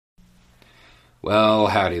Well,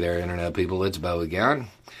 howdy there, Internet people. It's Bo again.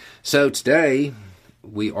 So today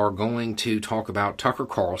we are going to talk about Tucker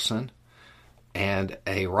Carlson and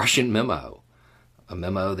a Russian memo. A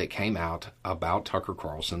memo that came out about Tucker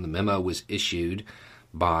Carlson. The memo was issued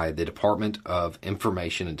by the Department of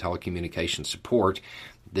Information and Telecommunications Support.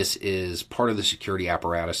 This is part of the security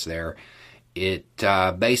apparatus there. It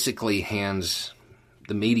basically hands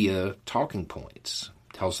the media talking points,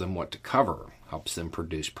 tells them what to cover, helps them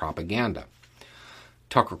produce propaganda.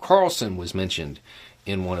 Tucker Carlson was mentioned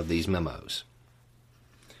in one of these memos.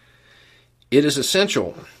 It is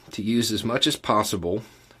essential to use as much as possible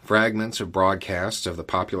fragments of broadcasts of the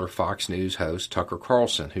popular Fox News host Tucker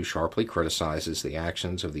Carlson, who sharply criticizes the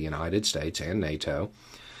actions of the United States and NATO,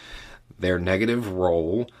 their negative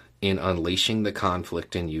role in unleashing the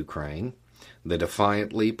conflict in Ukraine, the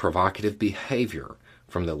defiantly provocative behavior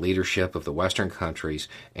from the leadership of the Western countries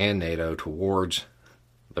and NATO towards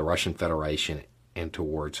the Russian Federation and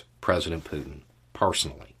towards President Putin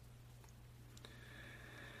personally.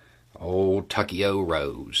 Old Tuckio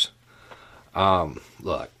Rose.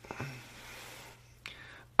 Look,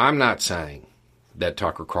 I'm not saying that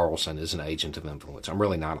Tucker Carlson is an agent of influence. I'm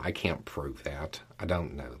really not. I can't prove that. I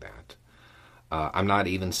don't know that. I'm not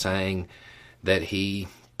even saying that he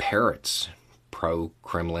parrots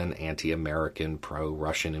pro-Kremlin, anti-American,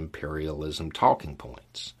 pro-Russian imperialism talking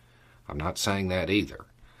points. I'm not saying that either.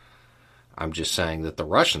 I'm just saying that the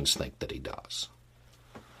Russians think that he does.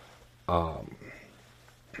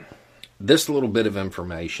 This little bit of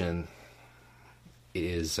information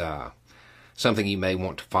is something you may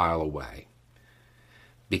want to file away,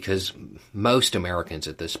 because most Americans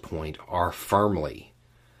at this point are firmly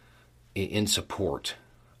in support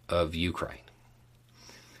of Ukraine.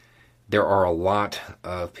 There are a lot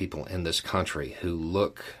of people in this country who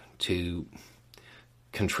look to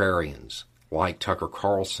contrarians like Tucker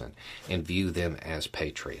Carlson and view them as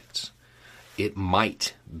patriots. It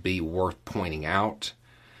might be worth pointing out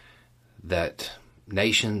that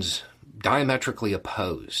nations diametrically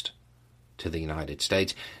opposed to the United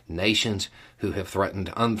States, nations who have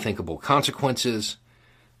threatened unthinkable consequences,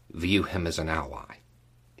 view him as an ally,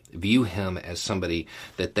 view him as somebody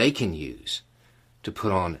that they can use to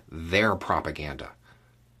put on their propaganda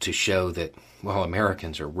to show that, well,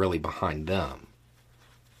 Americans are really behind them.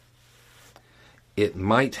 It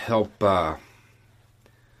might help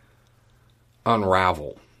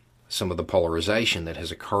unravel some of the polarization that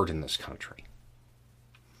has occurred in this country.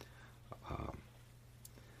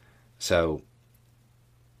 So,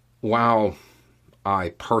 while I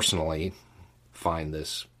personally find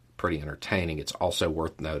this pretty entertaining, it's also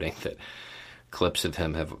worth noting that clips of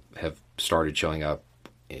him have started showing up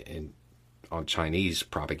on Chinese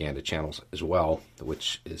propaganda channels as well,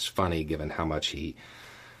 which is funny given how much he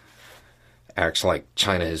acts like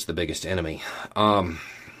China is the biggest enemy. While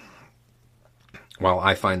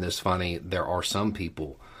I find this funny, there are some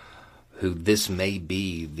people who this may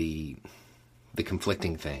be the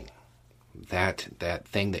conflicting thing, that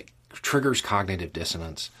thing that triggers cognitive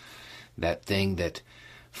dissonance, that thing that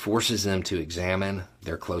forces them to examine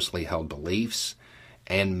their closely held beliefs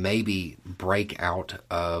and maybe break out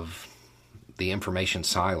of the information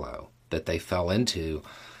silo that they fell into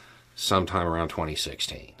sometime around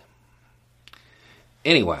 2016.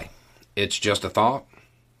 Anyway, it's just a thought.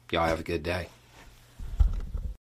 Y'all have a good day.